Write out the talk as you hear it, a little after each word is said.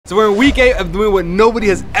So we're in week 8 of doing what nobody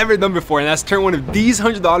has ever done before, and that's turn one of these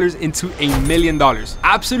 $100 into $1 million.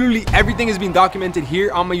 Absolutely everything is being documented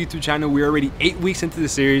here on my YouTube channel. We're already 8 weeks into the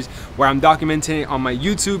series where I'm documenting it on my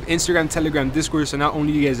YouTube, Instagram, Telegram, Discord. So not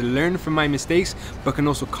only do you guys learn from my mistakes, but can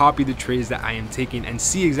also copy the trades that I am taking and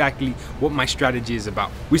see exactly what my strategy is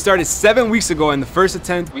about. We started 7 weeks ago, and the first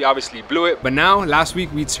attempt, we obviously blew it. But now, last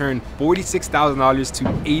week, we turned $46,000 to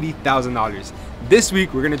 $80,000. This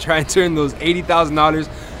week, we're gonna try and turn those $80,000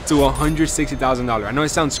 to $160,000. I know it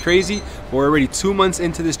sounds crazy, but we're already 2 months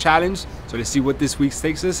into this challenge. So let's see what this week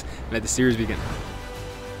takes us and let the series begin.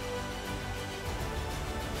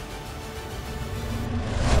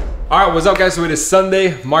 All right, what's up guys? So it is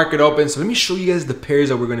Sunday, market open. So let me show you guys the pairs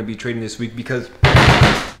that we're gonna be trading this week, because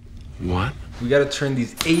what? We gotta turn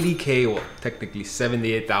these 80K, well, technically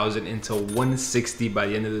 78,000 into 160 by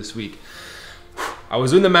the end of this week. I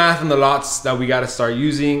was doing the math on the lots that we gotta start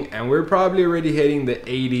using, and we're probably already hitting the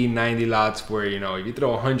 80, 90 lots where, you know, if you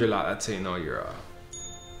throw 100 lot, that's how you know you're a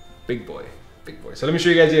big boy, big boy. So let me show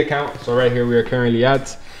you guys the account. So right here, we are currently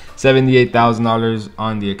at $78,000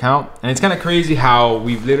 on the account. And it's kind of crazy how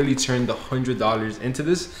we've literally turned the $100 into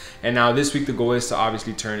this. And now this week, the goal is to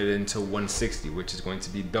obviously turn it into 160, which is going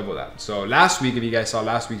to be double that. So last week, if you guys saw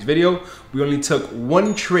last week's video, we only took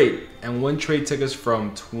one trade, and one trade took us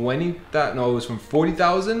from it was from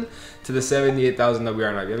 40,000 to the 78,000 that we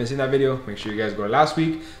are now. If you haven't seen that video, make sure you guys go to last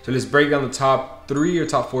week. So let's break down the top 3 or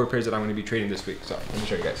top 4 pairs that I'm going to be trading this week. So let me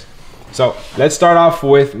show you guys. So let's start off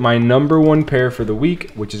with my #1 pair for the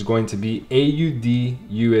week, which is going to be AUD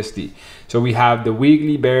USD. So we have the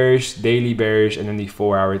weekly bearish, daily bearish, and then the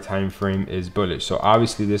 4-hour time frame is bullish. So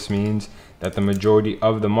obviously this means that the majority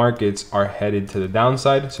of the markets are headed to the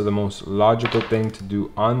downside. So the most logical thing to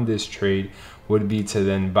do on this trade would be to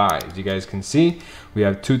then buy. As you guys can see, we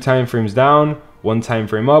have 2 time frames down, 1 time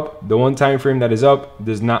frame up. The 1 time frame that is up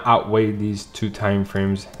does not outweigh these 2 time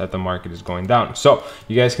frames that the market is going down. So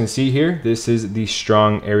you guys can see here, this is the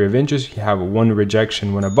strong area of interest. You have 1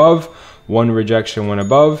 rejection when above, 1 rejection when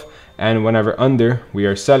above, and whenever under, we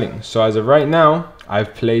are selling. So as of right now,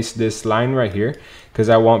 I've placed this line right here because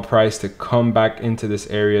I want price to come back into this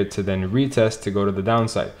area to then retest to go to the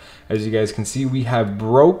downside. As you guys can see, we have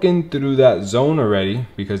broken through that zone already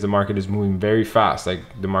because the market is moving very fast. Like,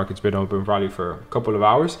 the market's been open probably for a couple of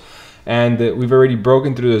hours, and we've already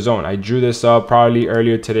broken through the zone. I drew this up probably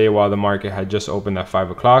earlier today while the market had just opened at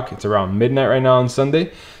 5 o'clock. It's around midnight right now on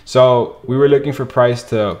Sunday. So we were looking for price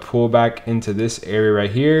to pull back into this area right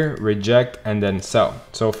here, reject, and then sell.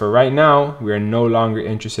 So for right now, we are no longer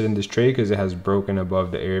interested in this trade because it has broken above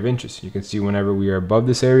the area of interest. You can see whenever we are above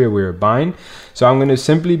this area, we are buying. So I'm going to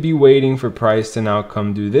simply be waiting for price to now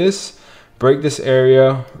come do this, break this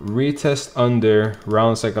area, retest under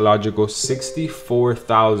round psychological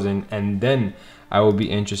 64,000, and then I will be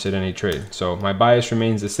interested in a trade. So my bias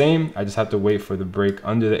remains the same. I just have to wait for the break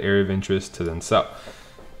under the area of interest to then sell.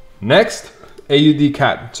 Next, AUD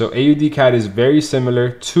CAD. So AUD CAD is very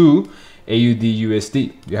similar to AUD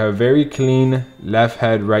USD. You have a very clean left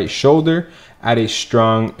head, right shoulder at a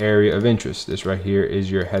strong area of interest. This right here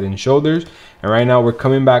is your head and shoulders. And right now we're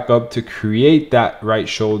coming back up to create that right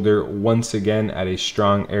shoulder once again at a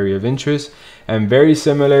strong area of interest. And very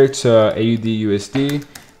similar to AUD USD,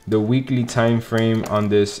 the weekly time frame on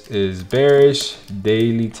this is bearish.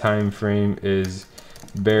 Daily time frame is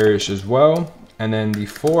bearish as well. And then the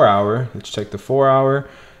 4-hour, let's check the 4-hour.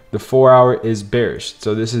 The 4-hour is bearish.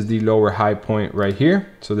 So this is the lower high point right here.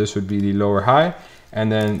 So this would be the lower high. And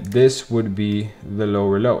then this would be the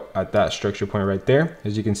lower low at that structure point right there.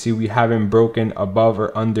 As you can see, we haven't broken above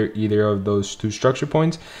or under either of those 2 structure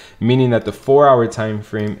points, meaning that the 4-hour time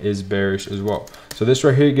frame is bearish as well. So this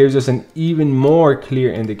right here gives us an even more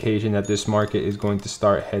clear indication that this market is going to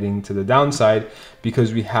start heading to the downside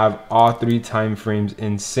because we have all 3 time frames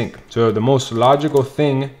in sync. So the most logical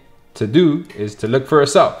thing to do is to look for a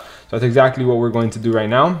sell. So that's exactly what we're going to do right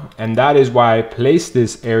now. And that is why I placed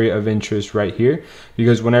this area of interest right here,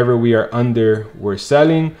 because whenever we are under, we're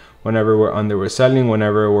selling. Whenever we're under, we're selling.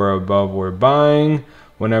 Whenever we're above, we're buying.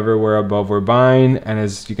 Whenever we're above, we're buying. And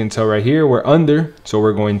as you can tell right here, we're under, so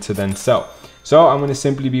we're going to then sell. So I'm going to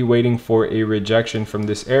simply be waiting for a rejection from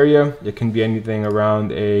this area. It can be anything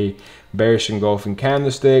around a bearish engulfing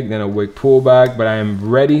candlestick, then a wick pullback, but I am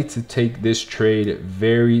ready to take this trade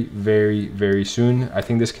very, very, very soon. I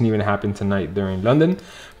think this can even happen tonight during London,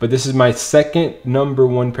 but this is my second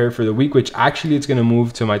 #1 pair for the week, which actually it's going to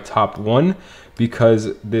move to my top 1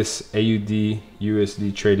 because this AUD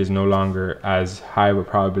USD trade is no longer as high of a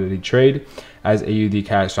probability trade as AUD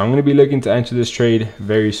cash. So I'm going to be looking to enter this trade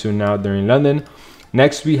very soon now during London.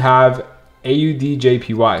 Next, we have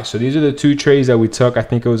AUD-JPY. So these are the two trades that we took. I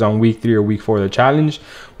think it was on week 3 or week 4 of the challenge,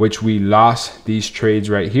 which we lost these trades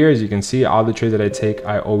right here. As you can see, all the trades that I take,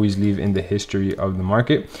 I always leave in the history of the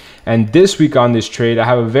market. And this week on this trade, I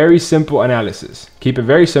have a very simple analysis. Keep it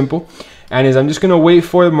very simple. And I'm just gonna wait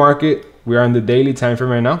for the market. We're on the daily time frame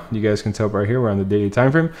right now. You guys can tell right here, we're on the daily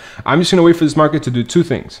time frame. I'm just gonna wait for this market to do two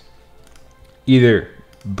things. Either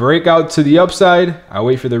break out to the upside, I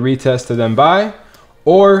wait for the retest to then buy,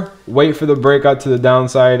 or wait for the breakout to the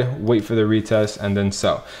downside, wait for the retest, and then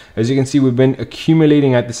sell. As you can see, we've been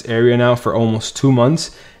accumulating at this area now for almost 2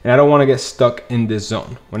 months, and I don't want to get stuck in this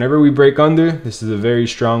zone. Whenever we break under, this is a very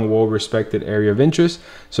strong, well-respected area of interest.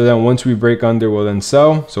 So then once we break under, we'll then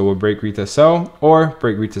sell. So we'll break, retest, sell, or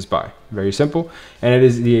break, retest, buy. Very simple. And it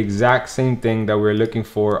is the exact same thing that we're looking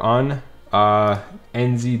for on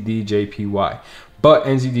NZD-JPY. But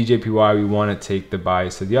NZD-JPY, we want to take the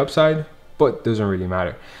buys to the upside, but doesn't really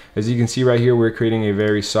matter. As you can see right here, we're creating a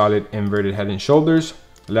very solid inverted head and shoulders,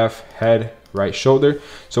 left head, right shoulder.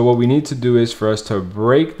 So what we need to do is for us to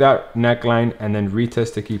break that neckline and then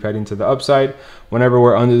retest to keep heading to the upside. Whenever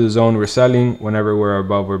we're under the zone, we're selling. Whenever we're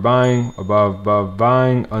above, we're buying. Above,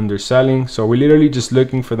 buying, under, selling. So we're literally just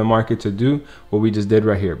looking for the market to do what we just did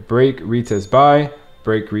right here. Break, retest, buy,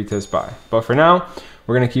 break, retest, buy. But for now,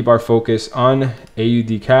 we're going to keep our focus on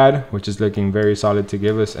AUD CAD, which is looking very solid to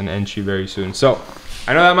give us an entry very soon. So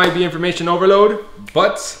I know that might be information overload,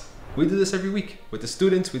 but we do this every week with the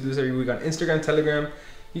students. We do this every week on Instagram, Telegram.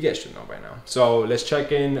 You guys should know by now. So let's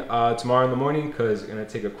check in tomorrow in the morning because we're going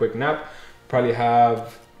to take a quick nap. We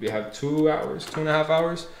have 2.5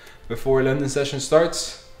 hours before London session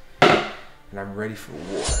starts. And I'm ready for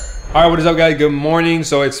war. All right, what is up, guys? Good morning.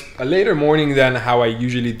 So it's a later morning than how I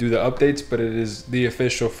usually do the updates, but it is the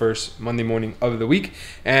official first Monday morning of the week.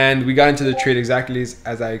 And we got into the trade exactly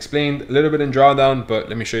as I explained, a little bit in drawdown, but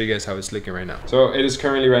let me show you guys how it's looking right now. So it is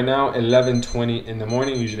currently right now 11:20 in the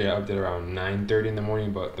morning. Usually I update around 9:30 in the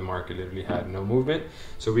morning, but the market literally had no movement.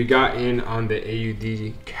 So we got in on the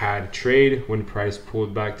AUD CAD trade when price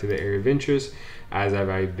pulled back to the area of interest. As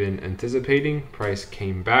I've been anticipating, price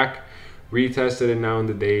came back. Retested it now on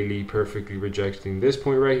the daily, perfectly rejecting this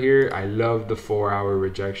point right here. I love the 4-hour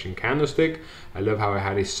rejection candlestick. I love how I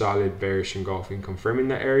had a solid bearish engulfing confirming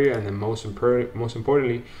that area, and then most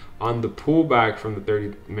importantly, on the pullback from the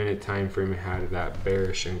 30-minute time frame, it had that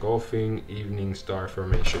bearish engulfing evening star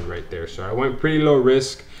formation right there. So I went pretty low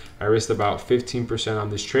risk. I risked about 15% on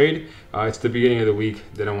this trade. It's the beginning of the week.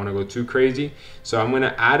 Didn't want to go too crazy. So I'm going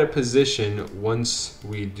to add a position once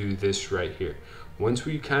we do this right here. Once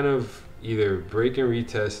we kind of either break and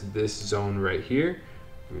retest this zone right here,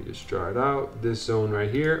 let me just draw it out, this zone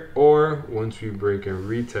right here, or once we break and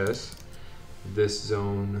retest this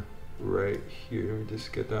zone right here. Let me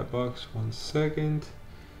just get that box 1 second.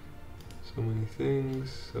 So many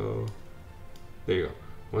things. So there you go.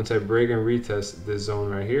 Once I break and retest this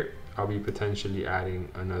zone right here, I'll be potentially adding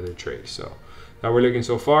another trade. So that we're looking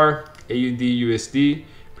so far, AUD USD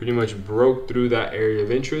pretty much broke through that area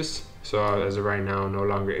of interest. So as of right now, no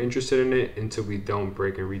longer interested in it until we don't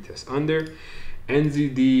break and retest under.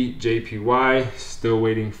 NZD JPY, still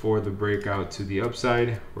waiting for the breakout to the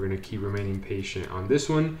upside. We're going to keep remaining patient on this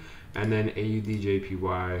one. And then AUD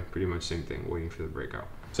JPY, pretty much same thing, waiting for the breakout.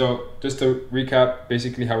 So just to recap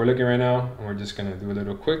basically how we're looking right now, and we're just going to do a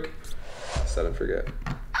little quick. Set and forget.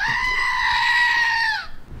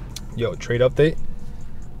 Yo, trade update.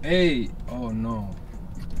 Hey, oh no.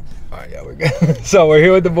 All right, yeah, we're good. So we're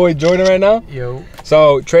here with the boy Jordan right now. Yo.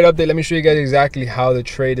 So trade update, let me show you guys exactly how the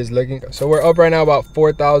trade is looking. So we're up right now about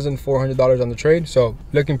 $4,400 on the trade. So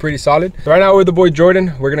looking pretty solid. So right now we're with the boy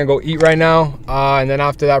Jordan. We're gonna go eat right now. And then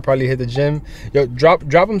after that, probably hit the gym. Yo, drop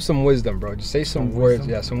him some wisdom, bro. Just say some words.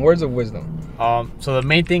 Yeah, some words of wisdom. So the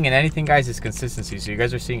main thing in anything, guys, is consistency. So you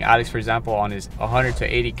guys are seeing Alex, for example, on his 100 to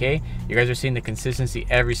 80K. You guys are seeing the consistency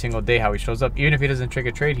every single day, how he shows up. Even if he doesn't trick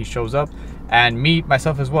a trade, he shows up. And me,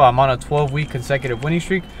 myself as well, I'm on a 12-week consecutive winning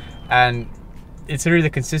streak. And it's literally the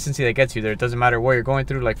consistency that gets you there. It doesn't matter what you're going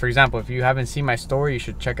through. Like, for example, if you haven't seen my story, you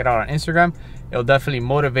should check it out on Instagram. It'll definitely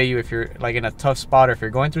motivate you if you're like in a tough spot or if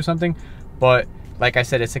you're going through something. But like I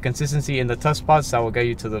said, it's a consistency in the tough spots that will get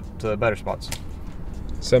you to the better spots.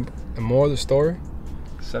 Simple. And more of the story?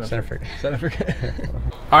 Set and forget.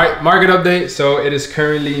 All right, market update. So it is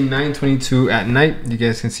currently 9:22 at night. You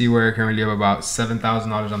guys can see we're currently up about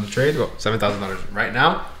 $7,000 on the trade. Well, $7,000 right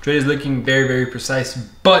now. Trade is looking very, very precise,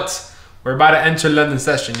 but we're about to enter London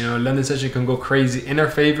session. You know, London session can go crazy in our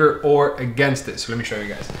favor or against it. So let me show you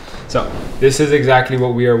guys. So this is exactly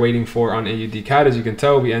what we are waiting for on AUD CAD. As you can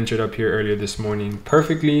tell, we entered up here earlier this morning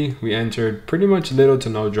perfectly. We entered pretty much little to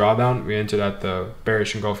no drawdown. We entered at the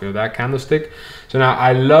bearish engulfing of that candlestick. So now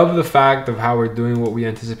I love the fact of how we're doing what we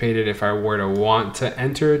anticipated if I were to want to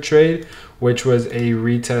enter a trade, which was a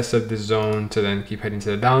retest of the zone to then keep heading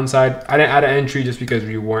to the downside. I didn't add an entry just because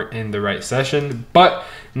we weren't in the right session. But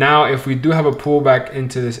now if we do have a pullback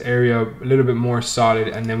into this area a little bit more solid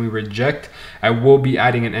and then we reject, I will be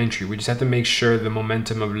adding an entry. We just have to make sure the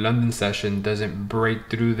momentum of London session doesn't break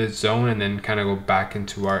through this zone and then kind of go back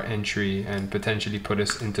into our entry and potentially put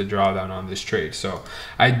us into drawdown on this trade. So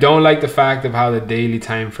I don't like the fact of how the daily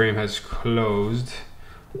time frame has closed.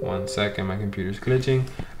 One second, my computer's glitching.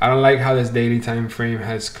 I don't like how this daily time frame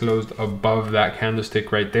has closed above that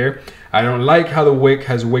candlestick right there. I don't like how the wick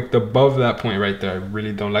has wicked above that point right there. I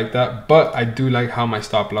really don't like that, but I do like how my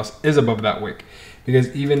stop loss is above that wick,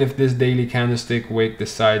 because even if this daily candlestick wick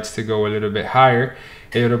decides to go a little bit higher,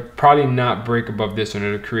 it'll probably not break above this one.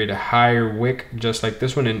 It'll create a higher wick just like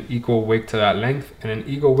this one, an equal wick to that length, and an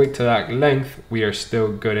equal wick to that length. We are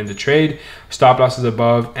still good in the trade. Stop loss is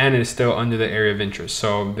above and it's still under the area of interest.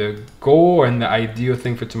 So the goal and the ideal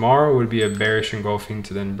thing for tomorrow would be a bearish engulfing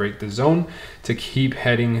to then break the zone to keep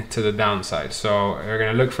heading to the downside. So we're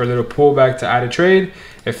gonna look for a little pullback to add a trade.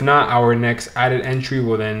 If not, our next added entry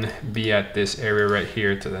will then be at this area right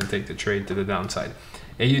here to then take the trade to the downside.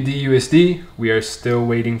 AUD USD, we are still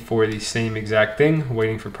waiting for the same exact thing,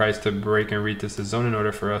 waiting for price to break and retest the zone in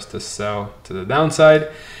order for us to sell to the downside.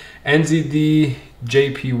 NZD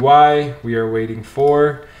JPY, we are waiting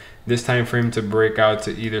for this time frame to break out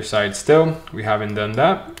to either side still. We haven't done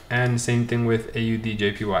that. And same thing with AUD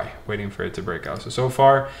JPY, waiting for it to break out. So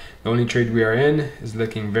far, the only trade we are in is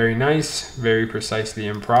looking very nice, very precisely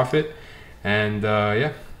in profit. And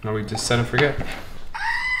yeah, now we just set and forget.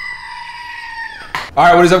 All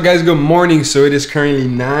right, what is up, guys? Good morning. So it is currently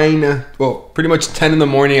pretty much 10 in the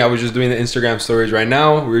morning. I was just doing the Instagram stories right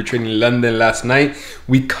now. We were trading London last night.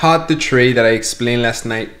 We caught the trade that I explained last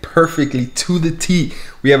night perfectly to the T.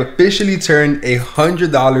 We have officially turned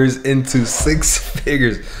 $100 into 6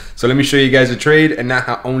 figures. So let me show you guys the trade, and not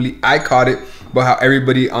how only I caught it, but how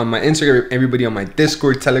everybody on my Instagram, everybody on my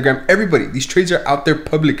Discord, Telegram, everybody, these trades are out there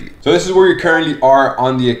publicly. So this is where we currently are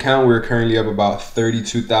on the account. We're currently up about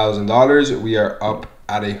 $32,000. We are up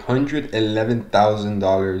at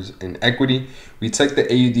 $111,000 in equity. We took the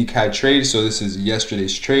AUD CAD trade. So this is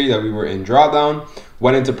yesterday's trade that we were in drawdown,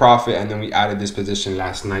 went into profit, and then we added this position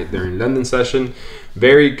last night during London session.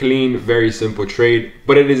 Very clean, very simple trade,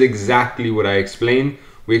 but it is exactly what I explained.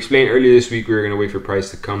 We explained earlier this week we were going to wait for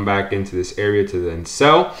price to come back into this area to then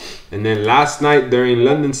sell. And then last night during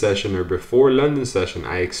London session, or before London session,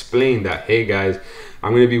 I explained that, hey guys,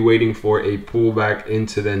 I'm going to be waiting for a pullback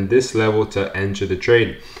into then this level to enter the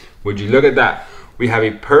trade. Would you look at that? We have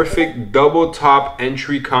a perfect double top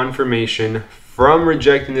entry confirmation from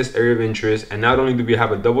rejecting this area of interest. And not only do we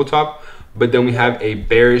have a double top, but then we have a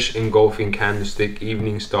bearish engulfing candlestick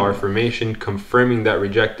evening star formation confirming that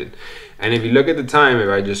rejected. And if you look at the time, if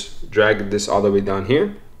I just drag this all the way down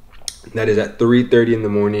here, that is at 3:30 in the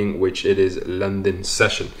morning, which it is London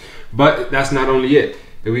session. But that's not only it.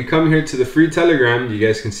 If we come here to the free Telegram, you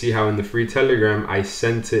guys can see how in the free Telegram, I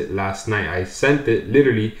sent it last night. I sent it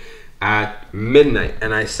literally at midnight.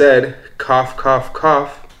 And I said, cough, cough,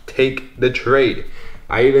 cough, take the trade.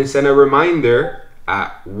 I even sent a reminder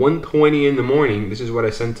at 1:20 in the morning. This is what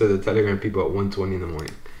I sent to the Telegram people at 1:20 in the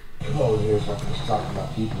morning. Come over here so I can talk to my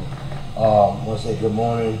people. I want to say good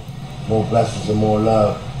morning, more blessings and more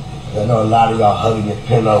love. I know a lot of y'all hugging your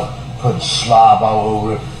pillow, putting slob all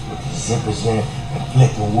over it with the zippers in,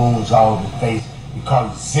 inflicting wounds all over the face. We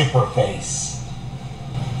call it zipper face.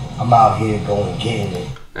 I'm out here going getting it.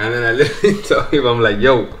 And then I literally tell him, I'm like,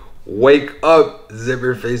 yo, wake up,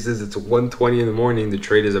 zipper faces. It's 1:20 in the morning. The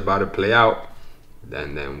trade is about to play out.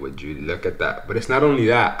 And then would you look at that? But it's not only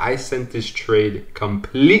that. I sent this trade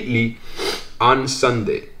completely on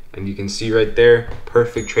Sunday. And you can see right there,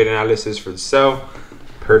 perfect trade analysis for the sell,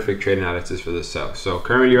 perfect trade analysis for the sell. So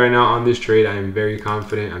currently right now on this trade, I am very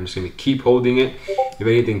confident. I'm just going to keep holding it. If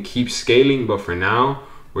anything, keep scaling. But for now,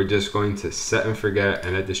 we're just going to set and forget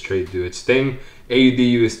and let this trade do its thing. AUD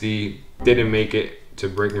USD didn't make it to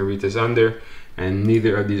break and retest under. And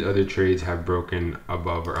neither of these other trades have broken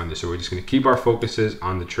above or under. So we're just going to keep our focuses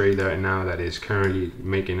on the trade right now that is currently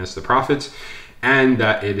making us the profits, and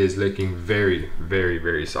that it is looking very, very,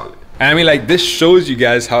 very solid. And I mean, like, this shows you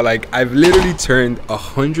guys how, like, I've literally turned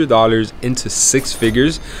 $100 into 6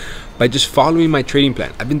 figures by just following my trading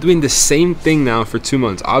plan. I've been doing the same thing now for 2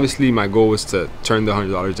 months. Obviously, my goal was to turn the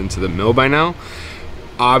 $100 into the mill by now.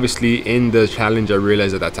 obviously in the challenge I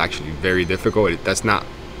realized that that's actually very difficult.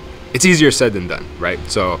 It's easier said than done, right?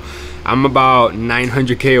 So I'm about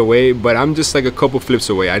 900K away, but I'm just like a couple flips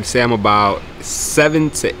away. I'd say I'm about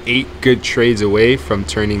 7 to 8 good trades away from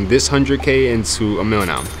turning this 100K into a mil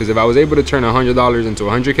now. Because if I was able to turn $100 into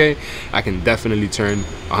 100K, I can definitely turn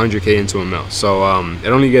 100K into a mil. So it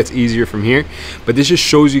only gets easier from here. But this just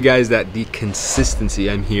shows you guys that the consistency.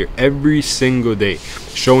 I'm here every single day,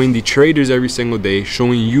 showing the traders every single day,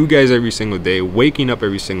 showing you guys every single day, waking up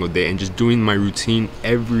every single day, and just doing my routine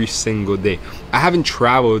every single day. I haven't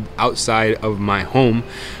traveled outside of my home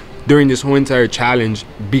during this whole entire challenge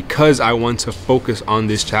because I want to focus on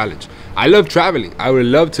this challenge. I love traveling. I would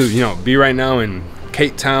love to, you know, be right now in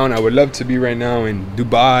Cape Town. I would love to be right now in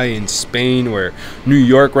Dubai, in Spain, or New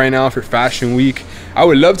York right now for Fashion Week. I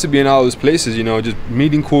would love to be in all those places, you know, just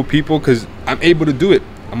meeting cool people because I'm able to do it.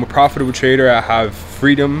 I'm a profitable trader. I have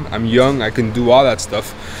freedom. I'm young. I can do all that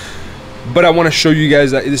stuff. But I want to show you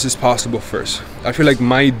guys that this is possible first. I feel like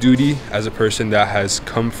my duty as a person that has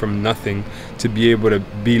come from nothing to be able to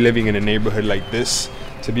be living in a neighborhood like this,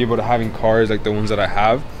 to be able to having cars like the ones that I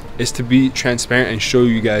have, is to be transparent and show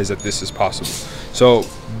you guys that this is possible. So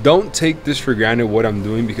don't take this for granted what I'm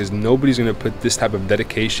doing, because nobody's going to put this type of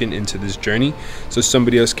dedication into this journey so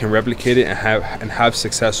somebody else can replicate it and have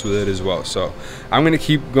success with it as well. So I'm going to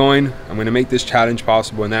keep going. I'm going to make this challenge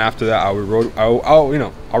possible, and then after that I'll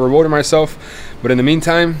reward myself. But in the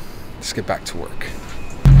meantime, let's get back to work.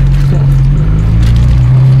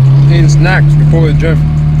 Eating snacks before the gym.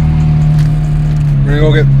 We're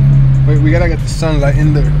gonna go we gotta get the sunlight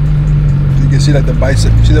in there so you can see like the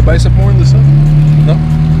bicep. See the bicep more in the sun? No?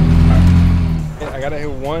 Right. I gotta hit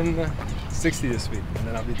 160 this week and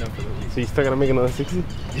then I'll be done for the week. So you still gotta make another 60?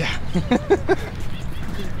 Yeah.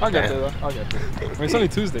 I'll get there though. I'll get there. I mean, it's only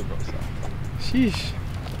Tuesday, bro. So. Sheesh.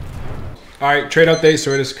 All right, trade update.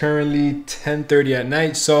 So it is currently 10:30 at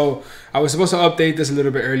night. So I was supposed to update this a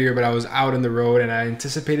little bit earlier, but I was out on the road and I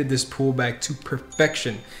anticipated this pullback to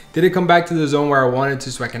perfection. Did it come back to the zone where I wanted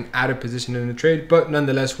to so I can add a position in the trade? But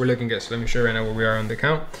nonetheless, we're looking good. So let me show you right now where we are on the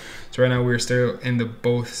account. So right now we're still in the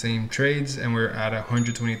both same trades and we're at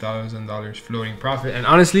 $120,000 floating profit. And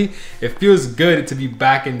honestly, it feels good to be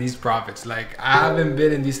back in these profits. Like I haven't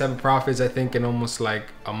been in these type of profits, I think, in almost like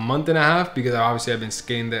a month and a half, because obviously I've been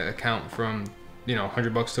scaling the account from, you know,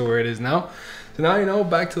 $100 to where it is now. So now, you know,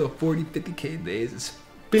 back to the 40, 50K days. It's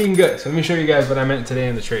feeling good. So let me show you guys what I meant today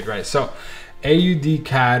in the trade, right? So AUD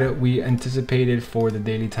CAD, we anticipated for the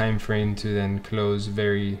daily time frame to then close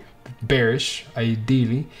very bearish,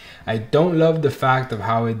 ideally. I don't love the fact of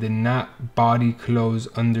how it did not body close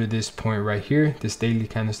under this point right here. This daily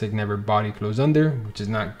candlestick never body closed under, which is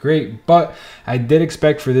not great, but I did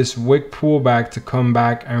expect for this wick pullback to come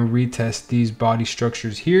back and retest these body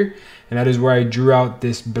structures here, and that is where I drew out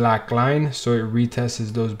this black line, so it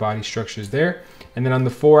retests those body structures there. And then on the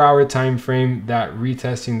 4-hour time frame, that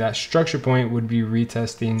retesting that structure point would be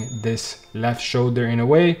retesting this left shoulder in a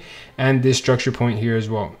way, and this structure point here as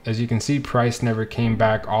well. As you can see, price never came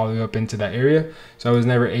back all the way up into that area, so I was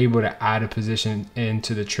never able to add a position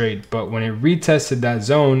into the trade. But when it retested that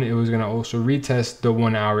zone, it was going to also retest the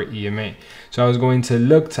 1-hour EMA. So I was going to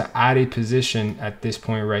look to add a position at this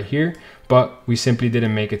point right here, but we simply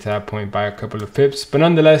didn't make it to that point by a couple of pips. But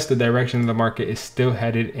nonetheless, the direction of the market is still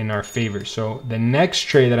headed in our favor. So the next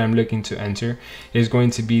trade that I'm looking to enter is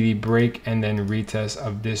going to be the break and then retest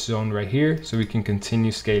of this zone right here, so we can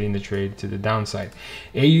continue scaling the trade to the downside.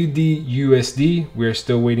 AUD USD, we're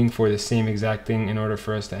still waiting for the same exact thing in order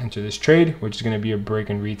for us to enter this trade, which is going to be a break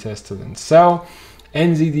and retest to then sell.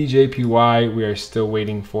 NZD-JPY, we are still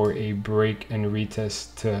waiting for a break and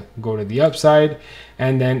retest to go to the upside.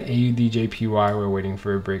 And then AUD-JPY, we're waiting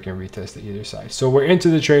for a break and retest to either side. So we're into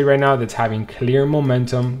the trade right now that's having clear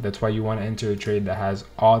momentum. That's why you want to enter a trade that has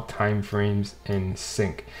all time frames in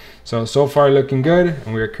sync. So far looking good.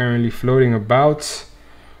 And we are currently floating about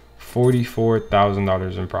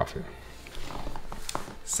 $44,000 in profit.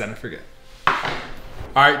 Set and forget.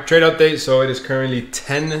 All right, trade update. So it is currently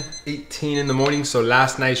 10:18 in the morning. So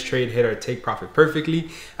last night's trade hit our take profit perfectly.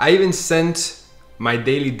 I even sent my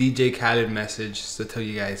daily DJ Khaled message to tell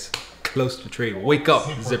you guys, close to trade, wake up,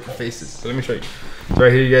 zipper faces. So let me show you. So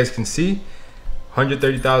right here, you guys can see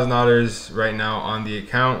 $130,000 right now on the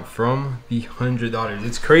account from the $100.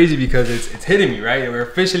 It's crazy because it's hitting me, right? We're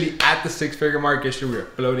officially at the 6-figure mark. Yesterday we were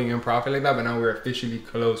floating in profit like that, but now we're officially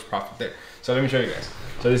closed profit there. So let me show you guys.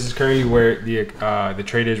 So this is currently where the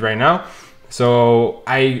trade is right now. So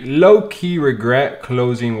I low-key regret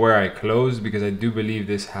closing where I closed because I do believe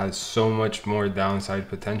this has so much more downside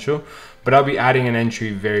potential. But I'll be adding an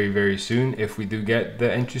entry very, very soon if we do get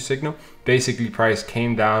the entry signal. Basically, price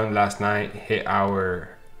came down last night, hit our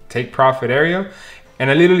take profit area.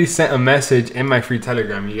 And I literally sent a message in my free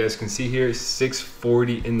Telegram. You guys can see here,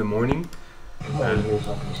 6:40 in the morning. Come on, here's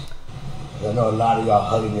something. I know a lot of y'all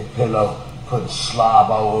hugging your pillow, putting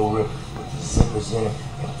slob all over it with the zippers in it,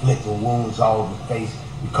 inflicting wounds all over the face.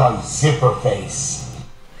 We call you zipper face.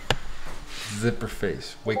 Zipper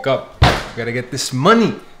face. Wake up. We gotta get this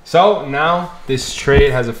money. So now this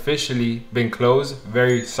trade has officially been closed.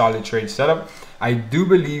 Very solid trade setup. I do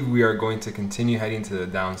believe we are going to continue heading to the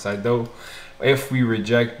downside though. If we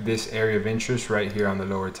reject this area of interest right here on the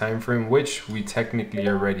lower time frame, which we technically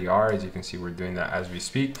already are, as you can see, we're doing that as we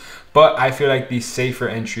speak. But I feel like the safer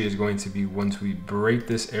entry is going to be once we break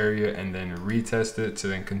this area and then retest it to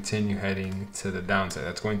then continue heading to the downside.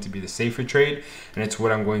 That's going to be the safer trade, and it's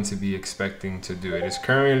what I'm going to be expecting to do. It is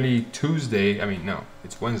currently Tuesday. I mean, no,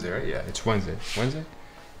 it's Wednesday, right? Yeah, it's Wednesday.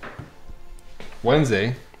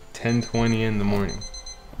 Wednesday, 10:20 in the morning.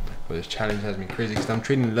 But this challenge has me crazy because I'm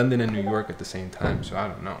trading in London and New York at the same time, so I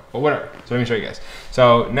don't know, but whatever. So let me show you guys.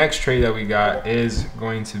 So next trade that we got is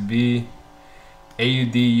going to be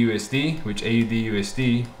AUD USD, which AUD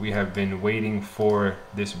USD we have been waiting for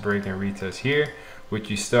this break and retest here, which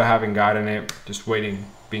you still haven't gotten it. Just waiting,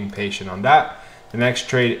 being patient on that. The next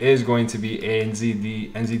trade is going to be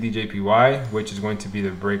NZD-JPY, which is going to be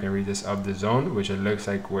the break and retest of the zone, which it looks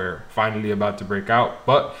like we're finally about to break out,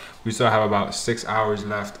 but we still have about 6 hours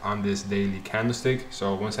left on this daily candlestick.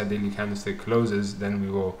 So once that daily candlestick closes, then we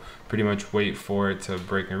will pretty much wait for it to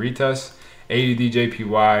break and retest.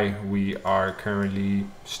 AUD-JPY, we are currently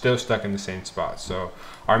still stuck in the same spot. So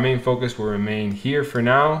our main focus will remain here for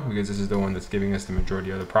now because this is the one that's giving us the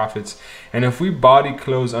majority of the profits. And if we body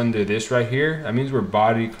close under this right here, that means we're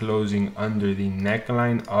body closing under the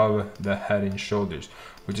neckline of the head and shoulders,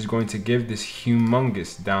 which is going to give this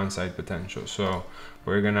humongous downside potential. So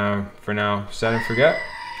we're gonna, for now, set and forget.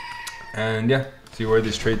 And yeah, see where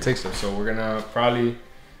this trade takes us. So we're gonna probably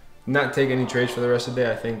not take any trades for the rest of the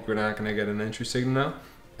day. I think we're not gonna get an entry signal now,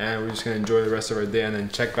 and we're just gonna enjoy the rest of our day and then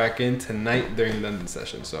check back in tonight during London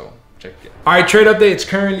session. So check it. All right, trade update. It's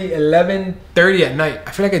currently 11:30 at night.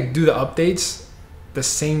 I feel like I do the updates the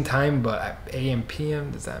same time, but at AM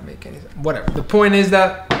PM, does that make any sense? Whatever. The point is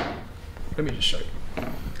that, let me just show you.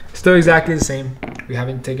 Still exactly the same. We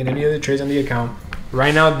haven't taken any other trades on the account.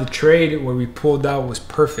 Right now, the trade where we pulled out was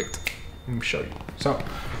perfect. Let me show you. So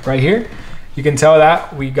right here, you can tell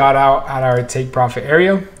that we got out at our take profit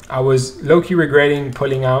area. I was low-key regretting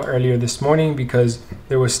pulling out earlier this morning because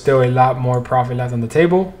there was still a lot more profit left on the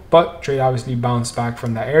table, but trade obviously bounced back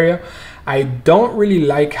from that area. I don't really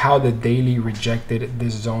like how the daily rejected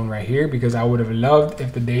this zone right here because I would have loved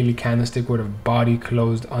if the daily candlestick would have body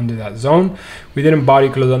closed under that zone. We didn't body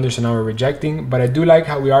close under, so now we're rejecting, but I do like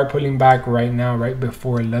how we are pulling back right now, right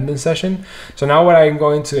before London session. So now what I'm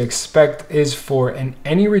going to expect is for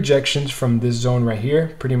any rejections from this zone right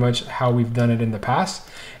here, pretty much how we've done it in the past.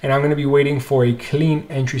 And I'm going to be waiting for a clean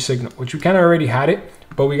entry signal, which we kind of already had it,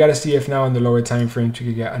 but we got to see if now in the lower time frame we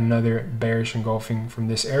could get another bearish engulfing from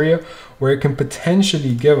this area where it can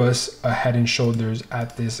potentially give us a head and shoulders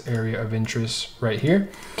at this area of interest right here.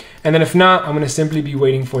 And then if not, I'm going to simply be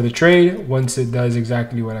waiting for the trade once it does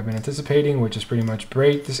exactly what I've been anticipating, which is pretty much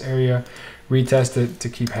break this area, retest it to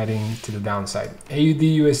keep heading to the downside. AUD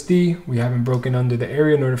USD, we haven't broken under the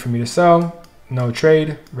area in order for me to sell. No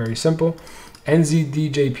trade, very simple.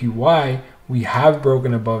 NZD-JPY, we have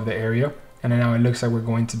broken above the area, and now it looks like we're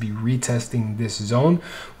going to be retesting this zone,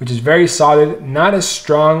 which is very solid, not as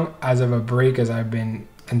strong as of a break as I've been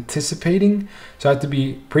anticipating, so I have to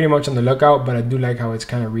be pretty much on the lookout, but I do like how it's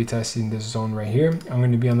kind of retesting this zone right here. I'm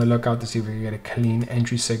going to be on the lookout to see if we can get a clean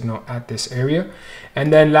entry signal at this area.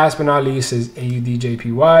 And then last but not least is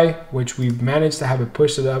AUD-JPY, which we've managed to have it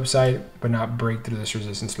push to the upside but not break through this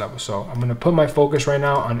resistance level. So I'm going to put my focus right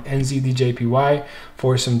now on NZD-JPY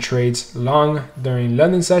for some trades long during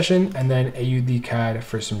London session, and then AUD-CAD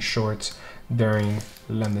for some shorts during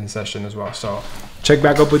London session as well. So check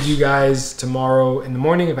back up with you guys tomorrow in the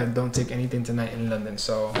morning if I don't take anything tonight in London.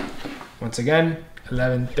 So once again,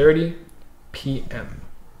 11:30 p.m.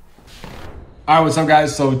 All right, what's up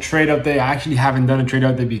guys? So trade update. I actually haven't done a trade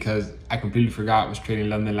update because I completely forgot I was trading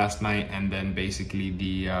London last night, and then basically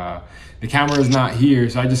the camera is not here,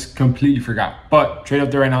 so I just completely forgot. But trade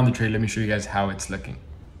update right now on the trade. Let me show you guys how it's looking.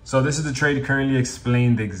 So this is the trade currently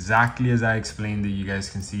explained exactly as I explained it. You guys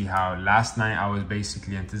can see how last night I was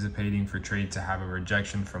basically anticipating for trade to have a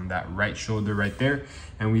rejection from that right shoulder right there.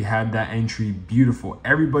 And we had that entry beautiful.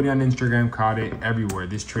 Everybody on Instagram caught it everywhere.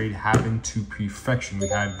 This trade happened to perfection. We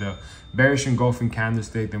had the bearish engulfing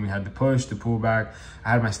candlestick, then we had the push, the pullback.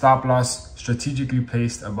 I had my stop loss strategically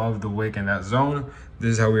placed above the wick in that zone.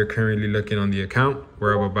 This is how we're currently looking on the account.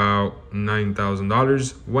 We're up about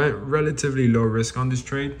 $9,000. Went relatively low risk on this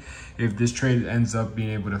trade. If this trade ends up being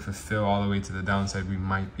able to fulfill all the way to the downside, we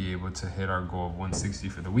might be able to hit our goal of 160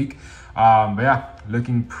 for the week. But yeah,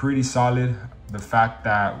 looking pretty solid. The fact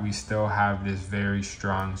that we still have this very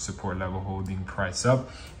strong support level holding price up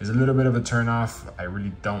is a little bit of a turnoff. I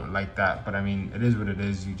really don't like that, but I mean, it is what it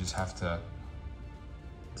is. You just have to,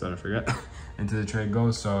 don't forget, into the trade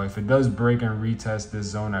goes. So if it does break and retest this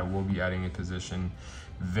zone, I will be adding a position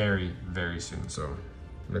very, very soon. So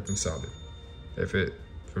looking solid. If it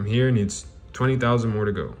from here needs 20,000 more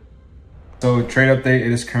to go. So trade update,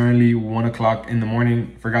 it is currently 1 o'clock in the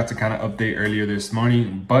morning. Forgot to kind of update earlier this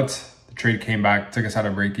morning, but the trade came back, took us out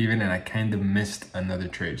of break even, and I kind of missed another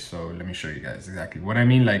trade. So let me show you guys exactly what I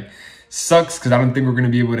mean. Like, sucks because I don't think we're going to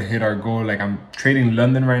be able to hit our goal. Like, I'm trading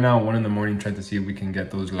London right now, 1 in the morning, trying to see if we can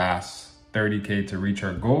get those last 30K to reach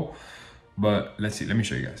our goal. But let's see, let me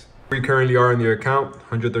show you guys. We currently are in the account,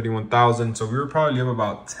 131,000. So we were probably up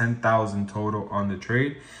about 10,000 total on the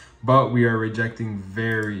trade. But we are rejecting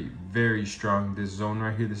very, very strong this zone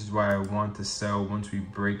right here. This is why I want to sell once we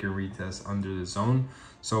break a retest under the zone.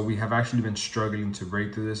 So we have actually been struggling to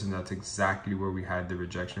break through this, and that's exactly where we had the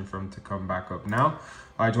rejection from to come back up now.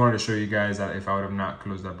 I just wanted to show you guys that if I would have not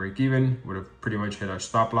closed that break even, would have pretty much hit our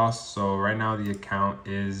stop loss. So right now the account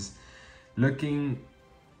is looking,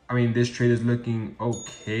 I mean, this trade is looking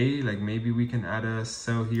okay. Like, maybe we can add a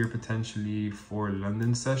sell here potentially for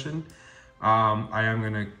London session. I am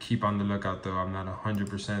going to keep on the lookout though. I'm not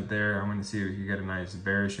 100% there. I'm going to see if we can get a nice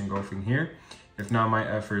bearish engulfing here. If not, my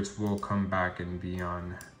efforts will come back and be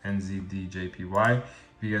on NZDJPY.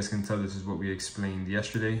 If you guys can tell, this is what we explained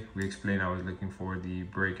yesterday. We explained I was looking for the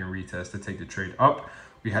break and retest to take the trade up.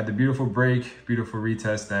 We had the beautiful break, beautiful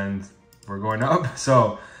retest, and we're going up.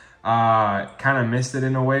 So kind of missed it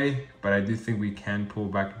in a way, but I do think we can pull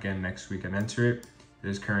back again next week and enter it. It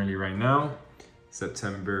is currently right now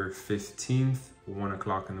September 15th, 1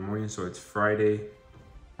 o'clock in the morning. So it's Friday,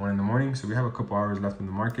 1 in the morning. So we have a couple hours left in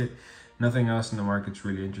the market. Nothing else in the market's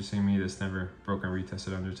really interesting me. That's never broken,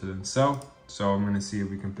 retested under to then sell. So I'm going to see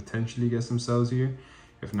if we can potentially get some sells here.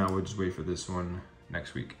 If not, we'll just wait for this one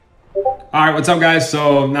next week. All right, what's up guys?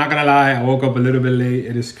 So not gonna lie, I woke up a little bit late.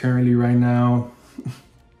 It is currently right now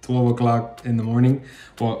 12 o'clock in the morning,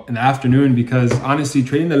 well, in the afternoon, because honestly,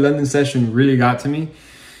 trading the London session really got to me.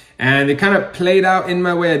 And it kind of played out in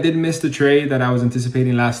my way. I did miss the trade that I was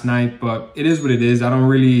anticipating last night, but it is what it is. I don't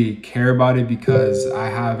really care about it because I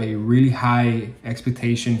have a really high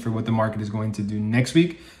expectation for what the market is going to do next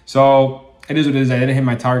week. So it is what it is. I didn't hit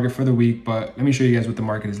my target for the week, but let me show you guys what the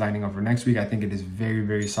market is lining up for next week. I think it is very,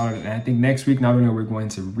 very solid. And I think next week, not only are we going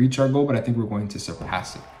to reach our goal, but I think we're going to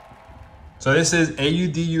surpass it. So this is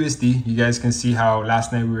AUD USD. You guys can see how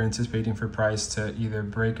last night we were anticipating for price to either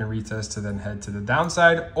break and retest to then head to the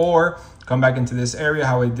downside or come back into this area,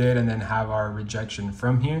 how it did, and then have our rejection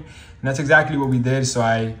from here. And that's exactly what we did. So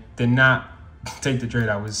I did not take the trade.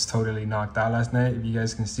 I was totally knocked out last night. If you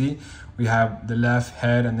guys can see, we have the left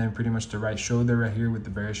head and then pretty much the right shoulder right here with the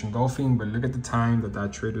bearish engulfing. But look at the time that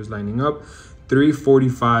that trade was lining up.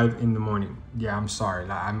 3:45 in the morning. Yeah, I'm sorry.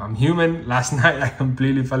 I'm human. Last night I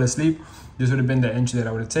completely fell asleep. This would have been the entry that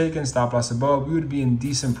I would have taken. Stop loss above. We would be in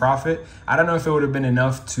decent profit. I don't know if it would have been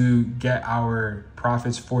enough to get our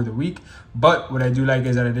profits for the week, but what I do like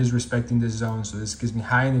is that it is respecting this zone. So this gives me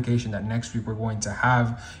high indication that next week we're going to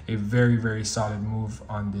have a very, very solid move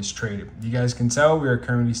on this trade. You guys can tell we are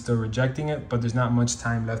currently still rejecting it, but there's not much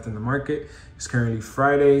time left in the market. It's currently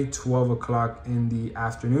Friday, 12 o'clock in the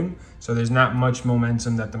afternoon. So there's not much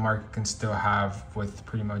momentum that the market can still have with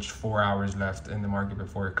pretty much 4 hours left in the market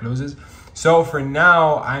before it closes. So for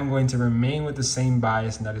now, I'm going to remain with the same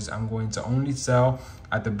bias, and that is I'm going to only sell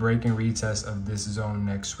at the break and retest of this zone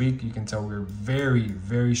next week. You can tell we're very,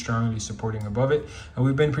 very strongly supporting above it. And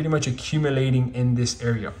we've been pretty much accumulating in this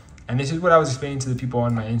area. And this is what I was explaining to the people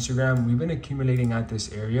on my Instagram. We've been accumulating at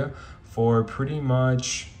this area for pretty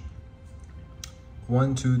much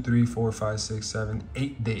 1, 2, 3, 4, 5, 6, 7,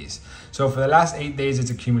 8 days. So for the last 8 days, it's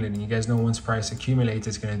accumulating. You guys know once price accumulates,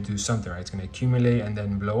 it's going to do something, right? It's going to accumulate and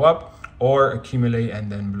then blow up, or accumulate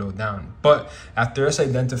and then blow down. But after us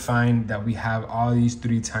identifying that we have all these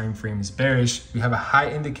 3 time frames bearish, we have a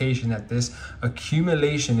high indication that this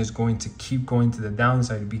accumulation is going to keep going to the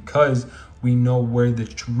downside because we know where the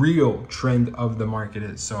real trend of the market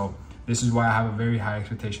is. So this is why I have a very high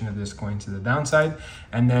expectation of this going to the downside.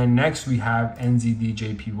 And then next we have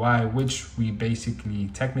NZDJPY, which we basically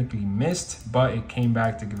technically missed, but it came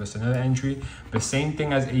back to give us another entry. But same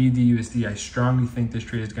thing as AUDUSD, I strongly think this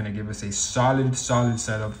trade is going to give us a solid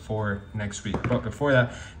setup for next week. But before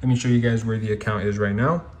that, let me show you guys where the account is right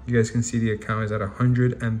now. You guys can see the account is at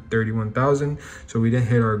 131,000. So we did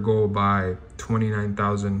hit our goal by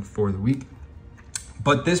 29,000 for the week.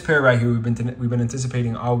 But this pair right here, we've been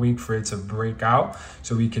anticipating all week for it to break out,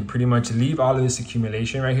 so we could pretty much leave all of this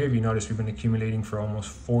accumulation right here. If you notice, we've been accumulating for almost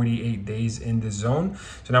 48 days in this zone.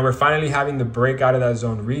 So now we're finally having the break out of that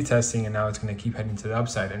zone, retesting, and now it's going to keep heading to the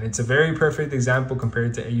upside. And it's a very perfect example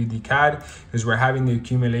compared to AUD CAD, because we're having the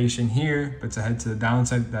accumulation here, but to head to the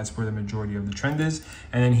downside, that's where the majority of the trend is.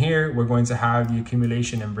 And then here, we're going to have the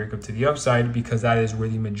accumulation and break up to the upside, because that is where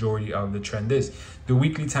the majority of the trend is. The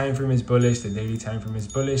weekly time frame is bullish, the daily time frame is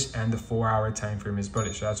bullish, and the 4-hour time frame is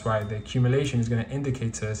bullish. So that's why the accumulation is going to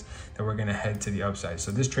indicate to us that we're going to head to the upside.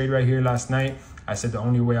 So this trade right here last night, I said the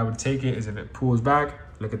only way I would take it is if it pulls back.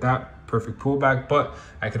 Look at that, perfect pullback, but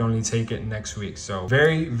I could only take it next week. So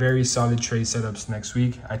very solid trade setups next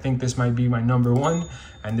week. I think this might be my number 1,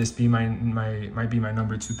 and this might be my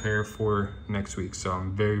number 2 pair for next week. So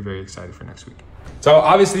I'm very excited for next week. So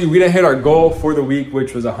obviously we didn't hit our goal for the week,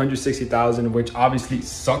 which was 160,000, which obviously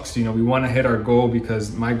sucks. You know, we want to hit our goal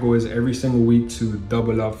because my goal is every single week to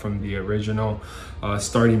double up from the original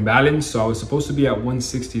starting balance. So I was supposed to be at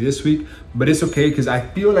 160 this week, but it's okay because I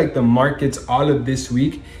feel like the markets all of this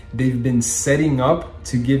week, they've been setting up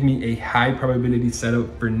to give me a high probability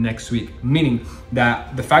setup for next week. Meaning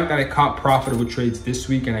that the fact that I caught profitable trades this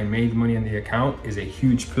week and I made money on the account is a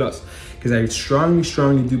huge plus. Because I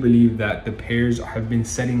strongly do believe that the pairs have been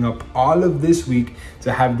setting up all of this week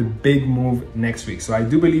to have the big move next week. So I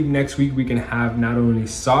do believe next week we can have not only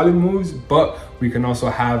solid moves, but we can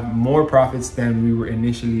also have more profits than we were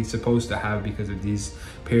initially supposed to have because of these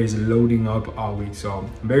pairs loading up all week. So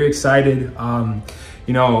I'm very excited.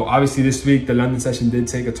 You know, obviously this week the London session did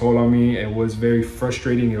take a toll on me. It was very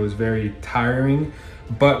frustrating. It was very tiring,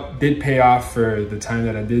 but did pay off for the time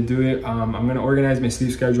that I did do it. I'm going to organize my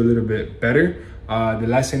sleep schedule a little bit better. The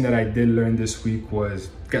lesson that I did learn this week was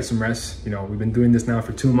get some rest. You know, we've been doing this now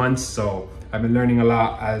for 2 months, so I've been learning a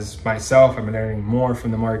lot as myself. I've been learning more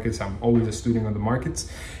from the markets. I'm always a student of the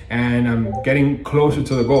markets, and I'm getting closer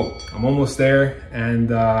to the goal. I'm almost there,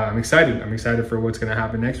 and I'm excited. I'm excited for what's gonna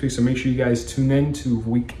happen next week. So make sure you guys tune in to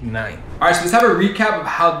week 9. All right, so let's have a recap of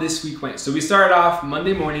how this week went. So we started off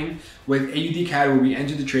Monday morning with AUD CAD, where we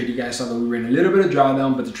entered the trade. You guys saw that we were in a little bit of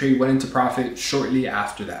drawdown, but the trade went into profit shortly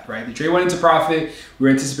after that, right? The trade went into profit. We were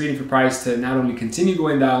anticipating for price to not only continue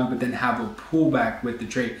going down, but then have a pullback with the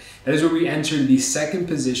trade. That is where we entered the second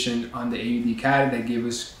position on the AUD CAD. That gave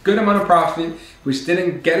us good amount of profit, which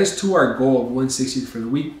didn't get us to our goal of 160 for the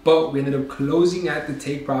week, but we ended up closing at the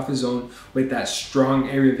take profit zone with that strong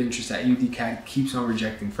area of interest that AUD CAD keeps on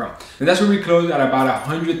rejecting from. And that's where we closed at about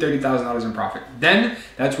 $130,000 in profit. Then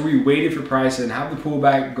that's where we waited for price and have the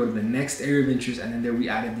pullback, go to the next area of interest, and then there we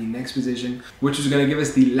added the next position, which was going to give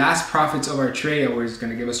us the last profits of our trade, where it's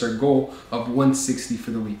going to give us our goal of 160 for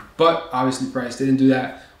the week. But obviously price didn't do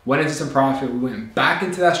that. Went into some profit, we went back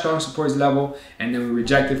into that strong support level, and then we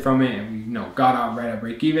rejected from it, and we got out right at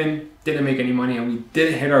break even, didn't make any money, and we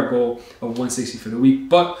didn't hit our goal of 160 for the week.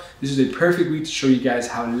 But this is a perfect week to show you guys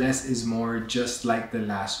how less is more, just like the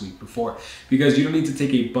last week before, because you don't need to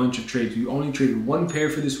take a bunch of trades. You only traded one pair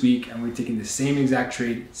for this week, and we're taking the same exact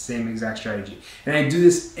trade, same exact strategy. And I do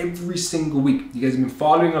this every single week. You guys have been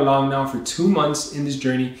following along now for 2 months in this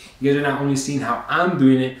journey. You guys are not only seeing how I'm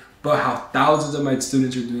doing it, but how thousands of my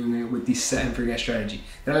students are doing it with the set and forget strategy.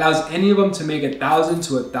 That allows any of them to make $1,000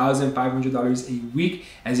 to $1,500 a week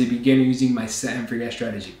as a beginner using my set and forget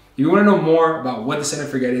strategy. If you want to know more about what the set and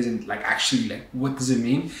forget is and actually what does it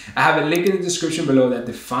mean, I have a link in the description below that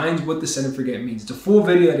defines what the set and forget means. It's a full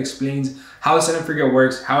video that explains how set and forget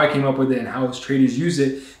works, how I came up with it, and how traders use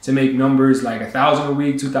it to make numbers like $1,000 a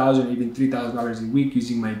week, $2,000, even $3,000 a week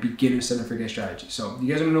using my beginner set and forget strategy. So if you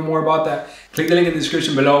guys want to know more about that, click the link in the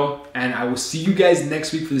description below, and I will see you guys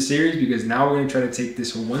next week for the series, because now we're going to try to take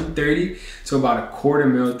this from 130 to about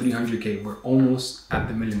 $250,000, 300K. We're almost at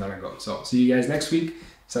the $1 million goal. So see you guys next week.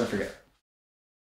 So don't forget.